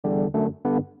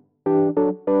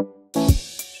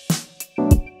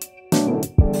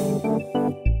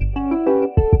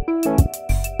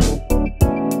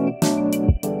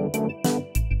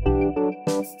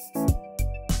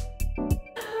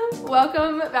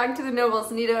back to the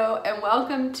Nobles Nido and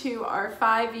welcome to our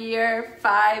 5-year,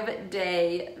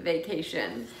 5-day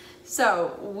vacation.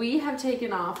 So we have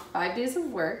taken off 5 days of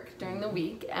work during the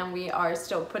week and we are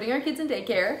still putting our kids in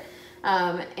daycare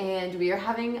and we are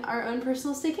having our own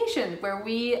personal staycation where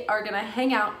we are gonna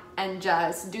hang out and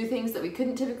just do things that we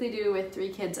couldn't typically do with 3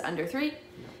 kids under 3.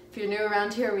 If you're new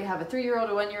around here, we have a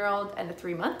 3-year-old, a 1-year-old, and a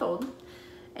 3-month-old.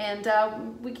 And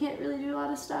we can't really do a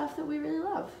lot of stuff that we really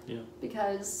love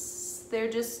because they're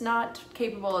just not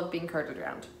capable of being carted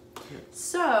around.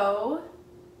 So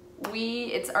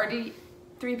it's already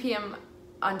 3 p.m.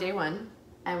 on day 1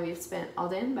 and we've spent all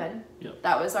day in bed.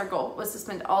 That was our goal, was to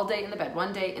spend all day in the bed,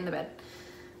 1 day in the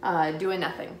bed, doing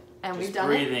nothing. And we've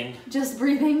done it. Just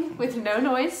breathing with no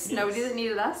noise, nobody that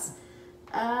needed us.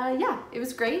 Yeah, it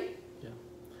was great. Yeah,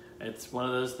 it's one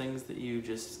of those things that you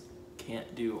just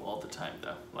can't do all the time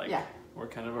though. Like we're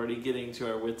kind of already getting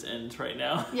to our wits' end right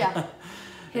now.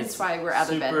 Hence why we're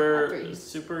out of bed at 3.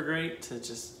 Super great to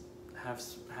just have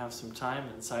some time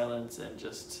in silence and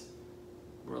just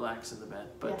relax in the bed,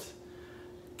 but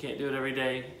can't do it every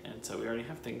day, and so we already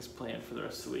have things planned for the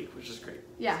rest of the week, which is great.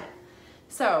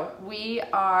 So we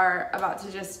are about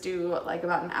to just do like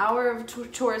about an hour of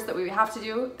chores that we have to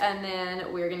do, and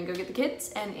then we're gonna go get the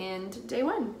kids and end day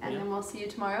 1, and then we'll see you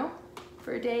tomorrow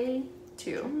for day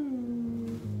 2.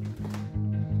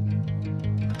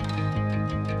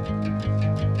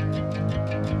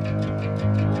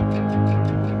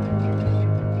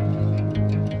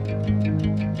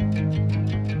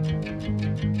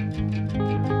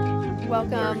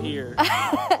 Welcome. We're here.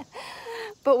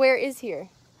 But where is here?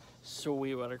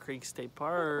 Sweetwater Creek State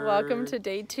Park. Welcome to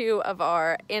day 2 of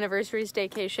our anniversary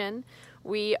staycation.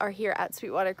 We are here at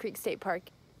Sweetwater Creek State Park,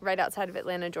 right outside of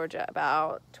Atlanta, Georgia,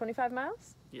 about 25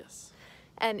 miles. Yes.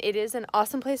 And it is an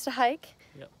awesome place to hike.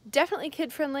 Definitely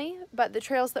kid-friendly, but the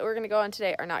trails that we're going to go on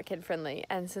today are not kid-friendly.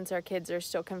 And since our kids are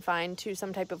still confined to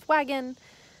some type of wagon,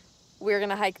 we're going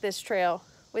to hike this trail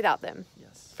without them.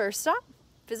 First stop,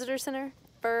 visitor center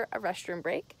for a restroom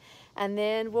break, and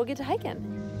then we'll get to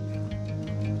hiking.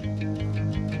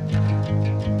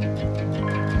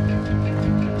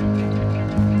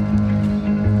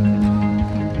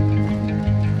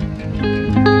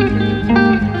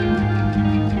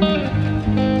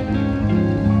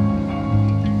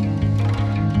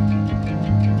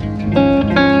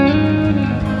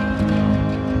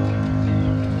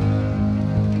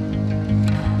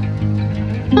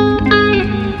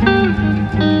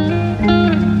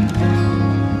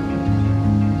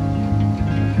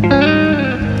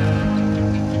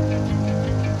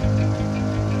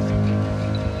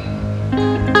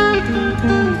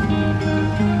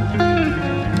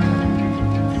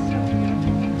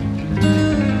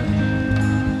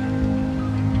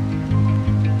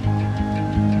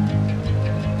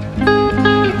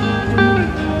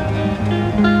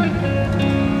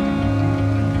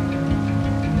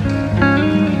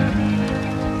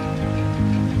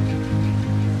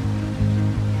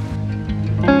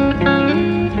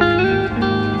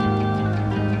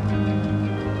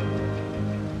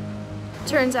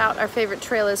 Turns out our favorite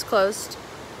trail is closed.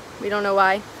 We don't know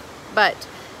why, but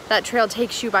that trail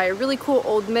takes you by a really cool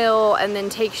old mill and then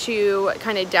takes you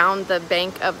kind of down the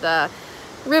bank of the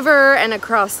river and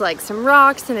across like some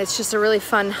rocks, and it's just a really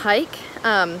fun hike.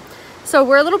 So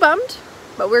we're a little bummed,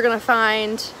 but we're gonna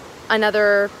find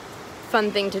another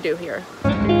fun thing to do here.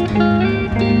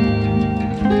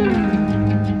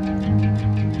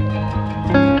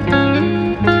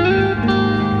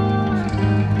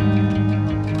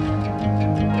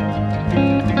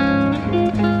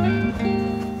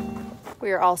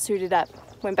 We were all suited up,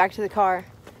 went back to the car,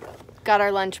 got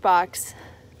our lunchbox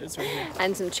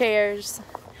and some chairs,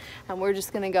 and we're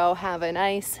just gonna go have a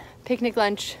nice picnic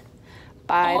lunch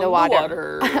by the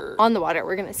water. On the water.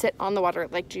 We're gonna sit on the water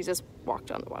like Jesus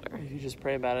walked on the water. If you just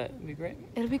pray about it, it'll be great.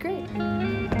 It'll be great.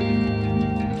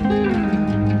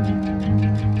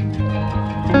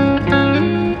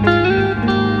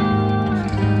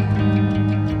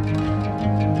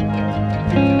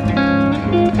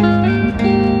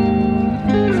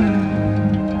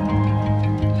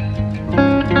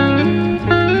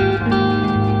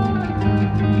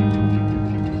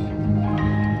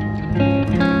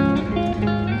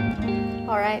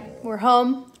 We're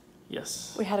home.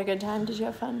 Yes. We had a good time. Did you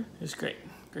have fun? It was great.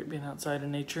 Great being outside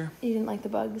in nature. You didn't like the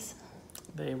bugs?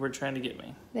 They were trying to get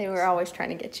me. They were always trying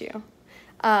to get you.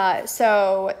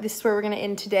 So this is where we're going to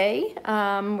end today.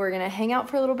 We're going to hang out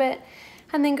for a little bit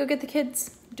and then go get the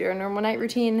kids, do our normal night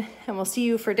routine, and we'll see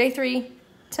you for day 3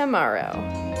 tomorrow.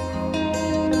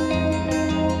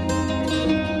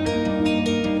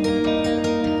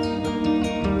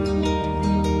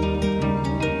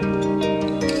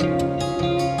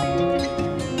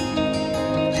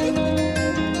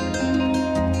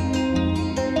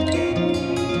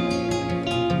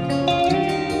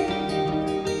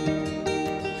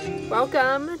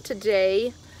 to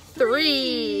day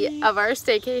 3 of our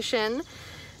staycation.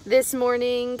 This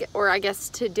morning, or I guess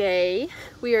today,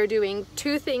 we are doing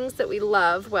 2 things that we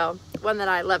love. Well, one that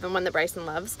I love and one that Bryson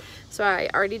loves. So I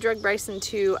already drug Bryson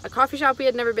to a coffee shop we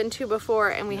had never been to before,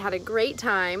 and we had a great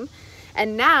time.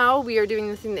 And now we are doing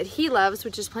the thing that he loves,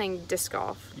 which is playing disc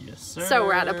golf. Yes, sir. So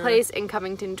we're at a place in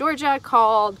Covington, Georgia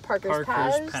called Parker's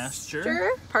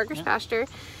Pasture. Parker's Pasture.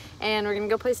 And we're gonna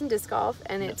go play some disc golf,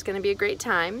 and it's gonna be a great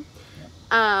time.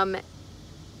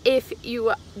 If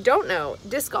you don't know,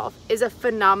 disc golf is a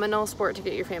phenomenal sport to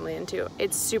get your family into.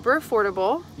 It's super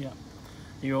affordable. Yeah.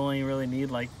 You only really need,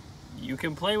 like, you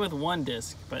can play with 1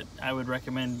 disc, but I would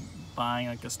recommend buying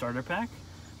like a starter pack,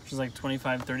 which is like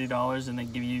 $25, $30, and they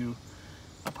give you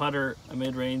a putter, a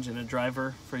mid-range, and a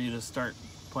driver for you to start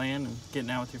playing and getting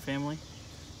out with your family.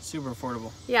 Super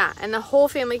affordable. Yeah, and the whole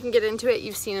family can get into it.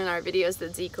 You've seen in our videos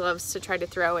that Zeke loves to try to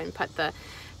throw and put the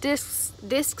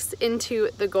discs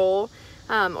into the goal.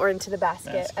 Or into the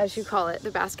basket, as you call it,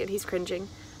 the basket. He's cringing.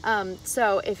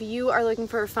 So if you are looking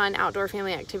for a fun outdoor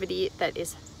family activity that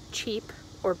is cheap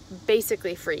or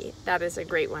basically free, that is a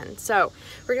great one. So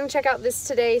we're gonna check out this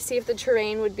today, see if the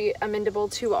terrain would be amenable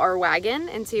to our wagon,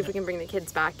 and see if we can bring the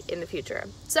kids back in the future.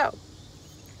 So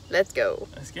let's go.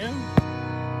 Let's go.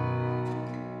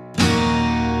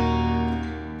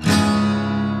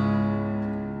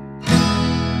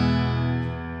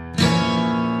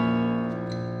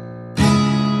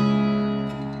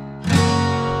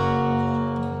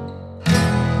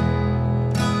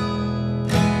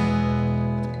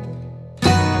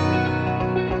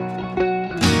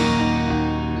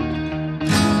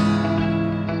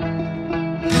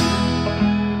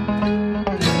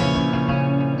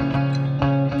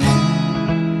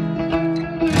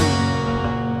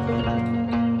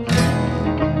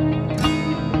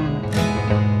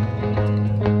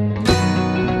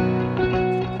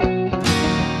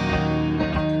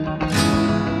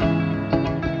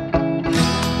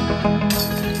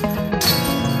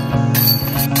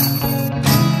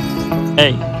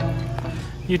 Hey,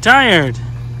 you tired?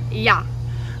 Yeah.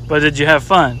 But did you have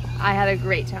fun? I had a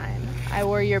great time. I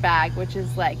wore your bag, which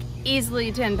is like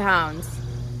easily 10 pounds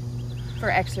for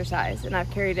exercise, and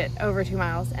I've carried it over 2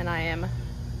 miles, and I am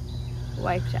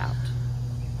wiped out.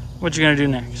 What you gonna do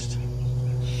next?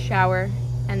 Shower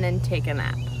and then take a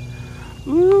nap.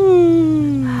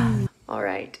 Ooh. All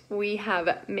right, we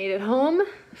have made it home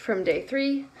from day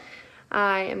 3.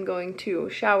 I am going to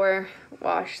shower,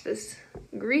 wash this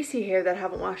greasy hair that I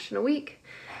haven't washed in a week,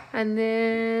 and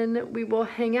then we will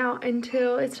hang out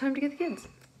until it's time to get the kids.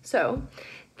 So,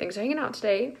 thanks for hanging out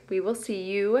today. We will see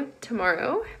you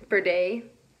tomorrow for day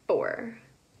 4.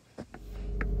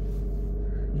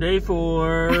 Day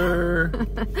 4.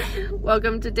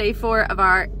 Welcome to day 4 of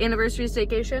our anniversary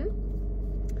staycation.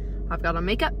 I've got on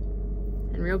makeup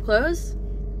and real clothes.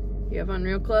 You have on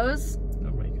real clothes?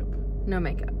 No makeup. No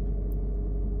makeup.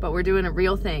 But we're doing a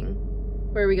real thing.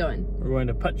 Where are we going? We're going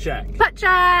to Putt Shack. Putt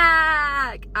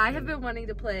Shack! I have been wanting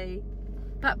to play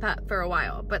putt-putt for a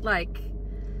while, but like,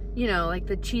 you know, like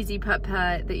the cheesy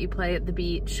putt-putt that you play at the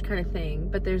beach kind of thing.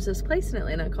 But there's this place in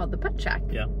Atlanta called the Putt Shack.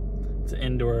 Yeah, it's an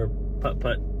indoor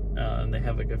putt-putt, and they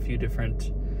have like a few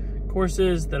different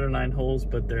courses that are 9 holes,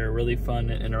 but they're really fun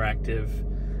and interactive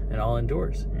and all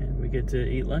indoors. And we get to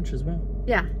eat lunch as well.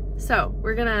 Yeah, so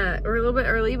we're a little bit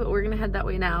early, but we're gonna head that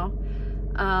way now.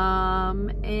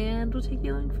 And we'll take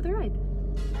you along for the ride.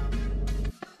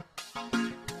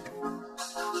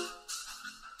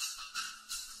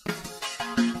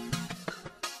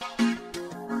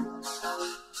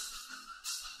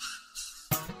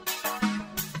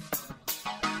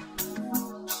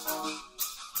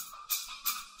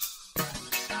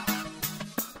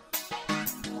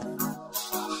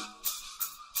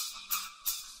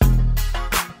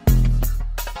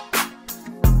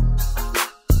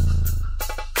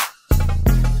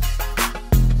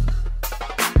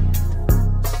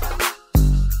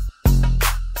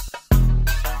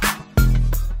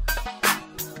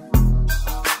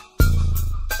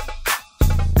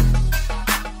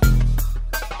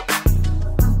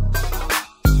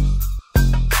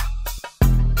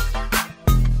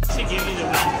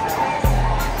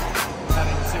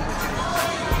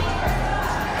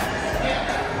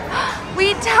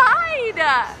 We tied!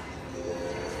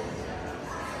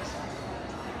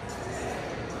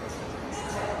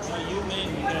 Well, you win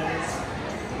because,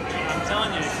 I'm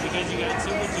telling you, it's because you got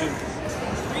super tubes.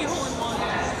 3 hole-in-ones.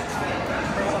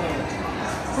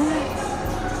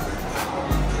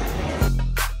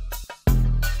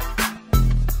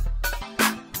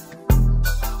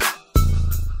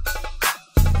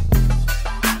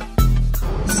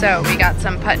 So we got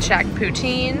some Putt Shack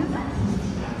poutine,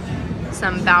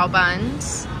 some bao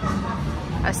buns,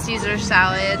 a Caesar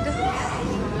salad,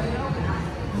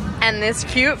 and this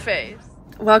cute face.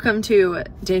 Welcome to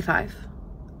day 5,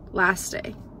 last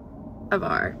day of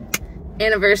our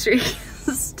anniversary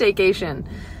staycation.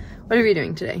 What are we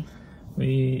doing today?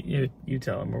 You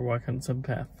tell them we're walking some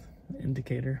path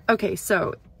indicator. Okay,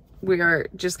 so we are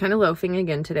just kind of loafing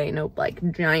again today. No like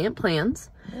giant plans.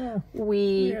 Yeah,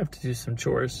 we have to do some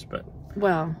chores, but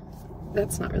well,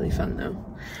 that's not really fun though.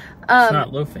 It's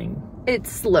not loafing.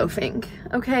 It's loafing.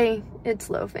 Okay,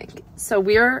 it's loafing. So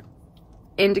we're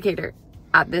indicator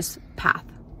at this path.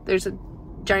 There's a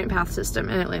giant path system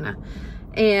in Atlanta,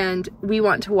 and we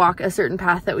want to walk a certain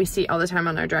path that we see all the time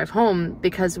on our drive home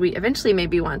because we eventually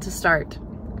maybe want to start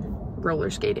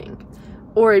roller skating,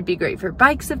 or it'd be great for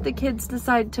bikes if the kids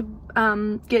decide to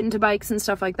get into bikes and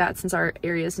stuff like that, since our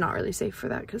area is not really safe for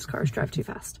that because cars drive too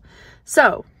fast.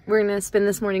 So we're gonna spend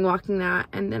this morning walking that,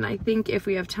 and then I think if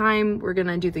we have time we're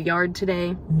gonna do the yard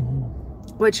today.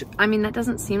 Which, I mean, that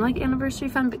doesn't seem like anniversary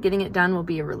fun, but getting it done will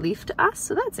be a relief to us,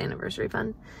 so that's anniversary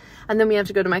fun. And then we have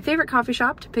to go to my favorite coffee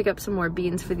shop to pick up some more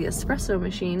beans for the espresso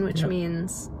machine, which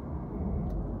means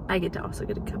I get to also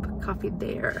get a cup of coffee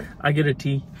there. I get a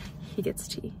tea. He gets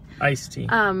tea. Iced tea.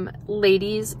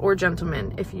 Ladies or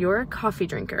gentlemen, if you're a coffee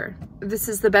drinker, this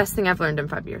is the best thing I've learned in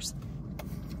 5 years.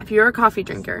 If you're a coffee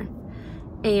drinker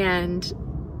and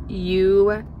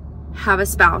you have a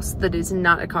spouse that is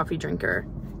not a coffee drinker,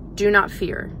 do not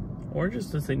fear. Or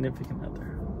just a significant other.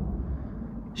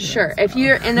 Sure, if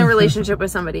you're in a relationship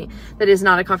with somebody that is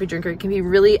not a coffee drinker, it can be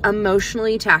really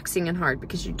emotionally taxing and hard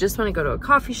because you just want to go to a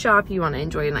coffee shop, you want to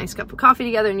enjoy a nice cup of coffee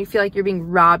together, and you feel like you're being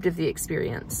robbed of the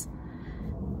experience.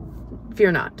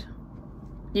 Fear not.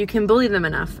 You can bully them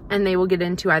enough and they will get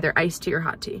into either iced tea or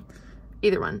hot tea.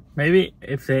 Either one. Maybe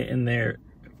if they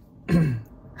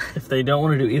if they don't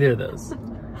want to do either of those.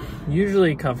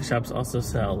 Usually coffee shops also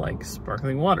sell like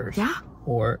sparkling waters. Yeah.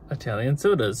 Or Italian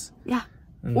sodas. Yeah.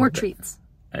 Or treats.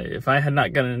 If I had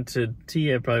not gotten into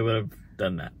tea, I probably would have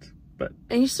done that. But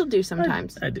and you still do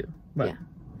sometimes. I do. But yeah.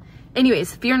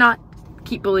 Anyways, fear not.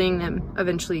 Keep bullying them.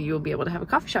 Eventually you will be able to have a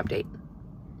coffee shop date.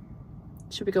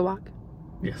 Should we go walk?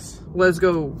 Yes. Let's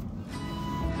go.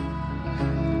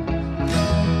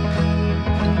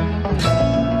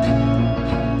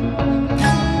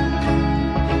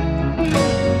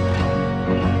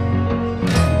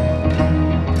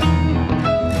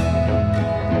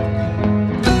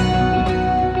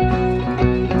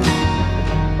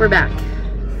 We're back.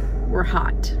 We're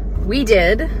hot. We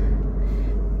did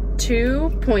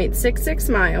 2.66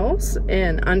 miles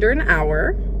in under an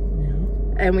hour,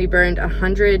 and we burned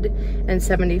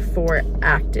 174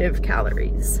 active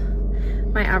calories.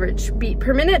 My average beat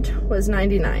per minute was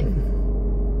 99.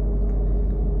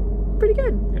 Pretty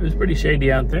good. It was pretty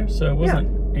shady out there, so it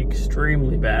wasn't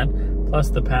extremely bad.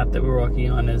 Plus the path that we're walking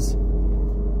on is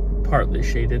partly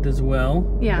shaded as well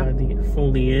by the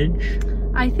foliage.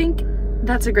 I think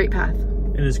that's a great path.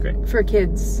 It is great. For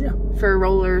kids, for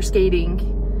roller skating,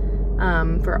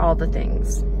 for all the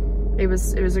things. It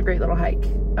was a great little hike.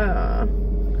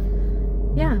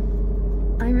 Yeah,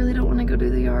 I really don't want to go to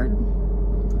the yard.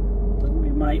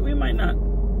 We might not.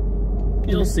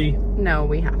 You'll see. No,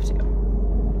 we have to.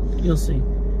 You'll see.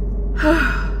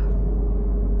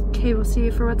 Okay, we'll see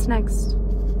you for what's next.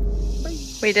 Bye.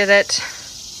 We did it.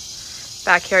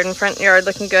 Backyard and front yard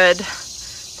looking good.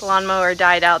 The lawnmower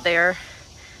died out there.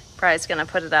 Brian's gonna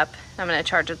put it up. I'm gonna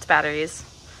charge its batteries.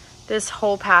 This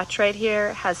whole patch right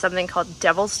here has something called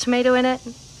devil's tomato in it.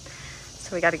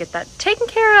 So we gotta get that taken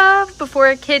care of before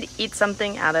a kid eats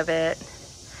something out of it.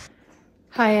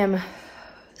 I am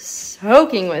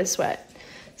soaking with sweat.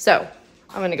 So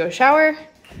I'm gonna go shower, and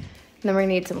then we're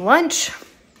gonna eat some lunch.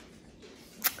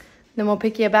 Then we'll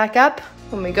pick you back up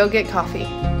when we go get coffee.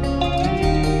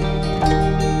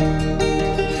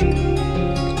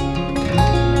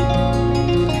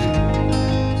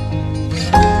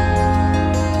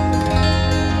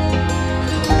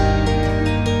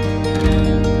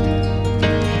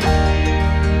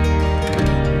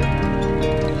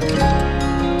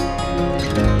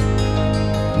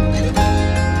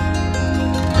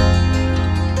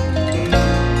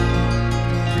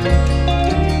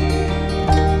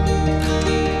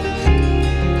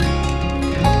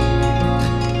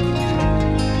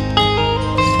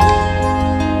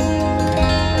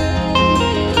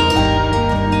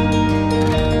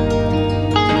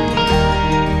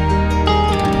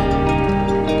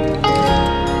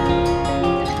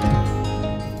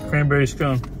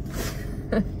 Scone.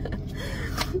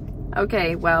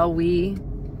 Okay, well, we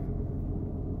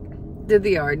did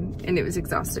the yard and it was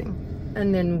exhausting.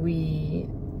 And then we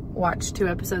watched 2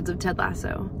 episodes of Ted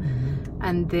Lasso.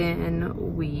 And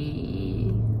then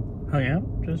we hung out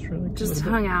just for like just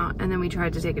hung out, and then we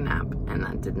tried to take a nap, and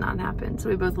that did not happen. So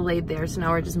we both laid there. So now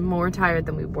we're just more tired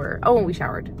than we were. Oh, and we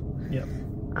showered. Yep.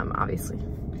 Obviously.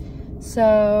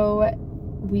 So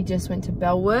we just went to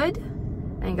Bellwood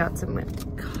and got some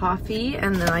coffee,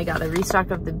 and then I got a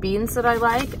restock of the beans that I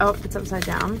like. Oh, it's upside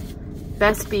down.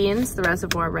 Best Beans, the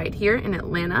reservoir right here in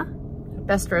Atlanta.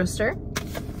 Best roaster.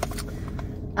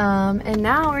 And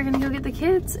now we're gonna go get the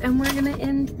kids, and we're gonna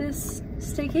end this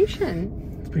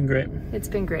staycation. It's been great. It's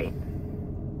been great.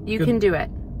 You can do it.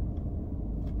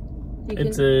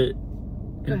 It's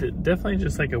definitely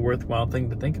just like a worthwhile thing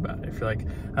to think about. If you're like,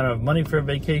 I don't have money for a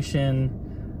vacation,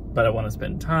 but I want to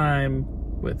spend time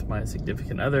with my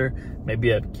significant other,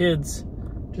 maybe I have kids,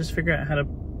 just figure out how to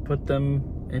put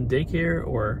them in daycare,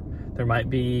 or there might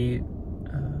be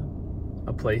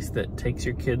a place that takes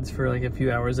your kids for like a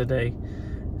few hours a day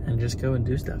and just go and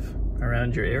do stuff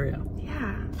around your area.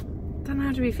 Yeah, doesn't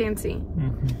have to be fancy.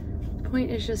 The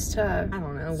point is just to, I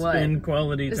don't know what. Spend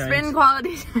quality time. Spend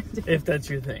quality time. If that's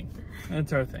your thing.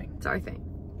 That's our thing. It's our thing.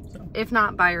 So. If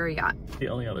not, buy her a yacht. The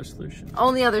only other solution.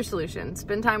 Only other solution.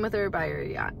 Spend time with her, buy her a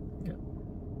yacht. Yep.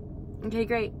 Okay,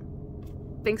 great.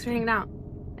 Thanks for hanging out.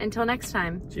 Until next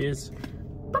time. Cheers.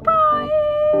 Bye-bye.